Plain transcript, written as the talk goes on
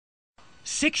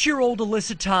6-year-old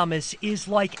Alyssa Thomas is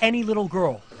like any little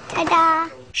girl. Ta-da!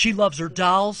 She loves her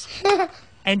dolls,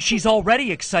 and she's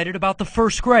already excited about the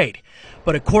first grade.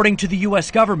 But according to the U.S.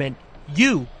 government,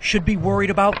 you should be worried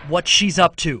about what she's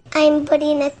up to. I'm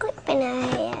putting a clip in her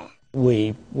hair.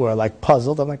 We were like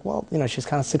puzzled. I'm like, well, she's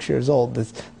kind of 6 years old.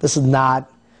 This is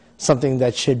not something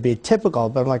that should be typical.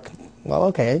 But I'm like, well,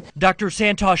 okay. Dr.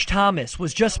 Santhosh Thomas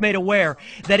was just made aware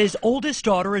that his oldest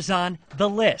daughter is on the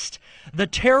list, the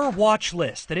terror watch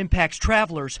list that impacts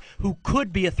travelers who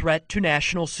could be a threat to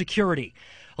national security.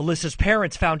 Alyssa's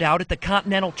parents found out at the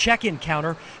Continental check-in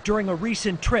counter during a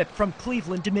recent trip from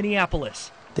Cleveland to Minneapolis.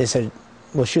 They said,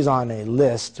 well, she's on a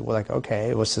list. We're like,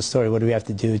 okay, what's the story? What do we have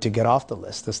to do to get off the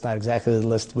list? That's not exactly the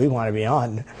list we want to be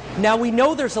on. Now, we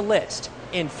know there's a list.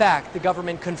 In fact, the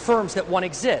government confirms that one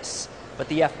exists. But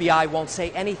the FBI won't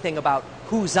say anything about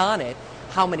who's on it,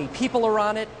 how many people are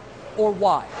on it, or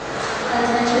why.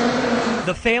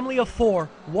 The family of 4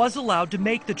 was allowed to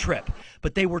make the trip,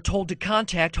 but they were told to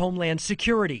contact Homeland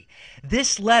Security.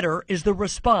 This letter is the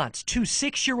response to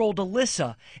 6-year-old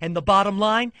Alyssa, and the bottom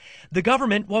line, the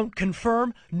government won't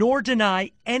confirm nor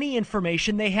deny any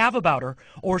information they have about her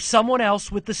or someone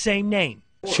else with the same name.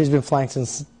 She's been flying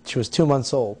since she was 2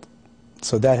 months old.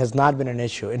 So that has not been an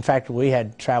issue. In fact, we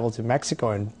had traveled to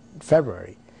Mexico in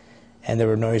February, and there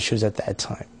were no issues at that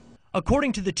time.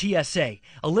 According to the TSA,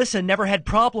 Alyssa never had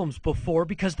problems before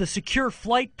because the Secure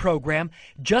Flight program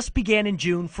just began in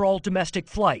June for all domestic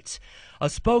flights. A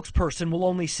spokesperson will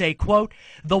only say, quote,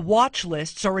 the watch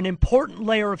lists are an important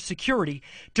layer of security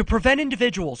to prevent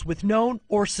individuals with known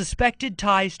or suspected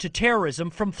ties to terrorism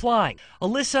from flying.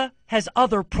 Alyssa has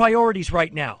other priorities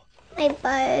right now. My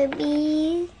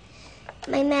Barbie,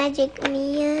 my Magic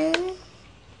Mia,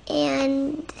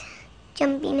 and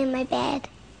jumping in my bed.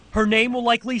 Her name will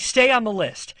likely stay on the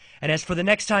list. And as for the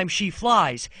next time she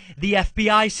flies, the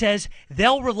FBI says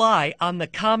they'll rely on the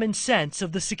common sense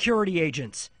of the security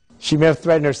agents. She may have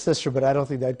threatened her sister, but I don't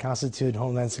think that constitutes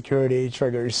Homeland Security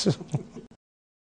triggers.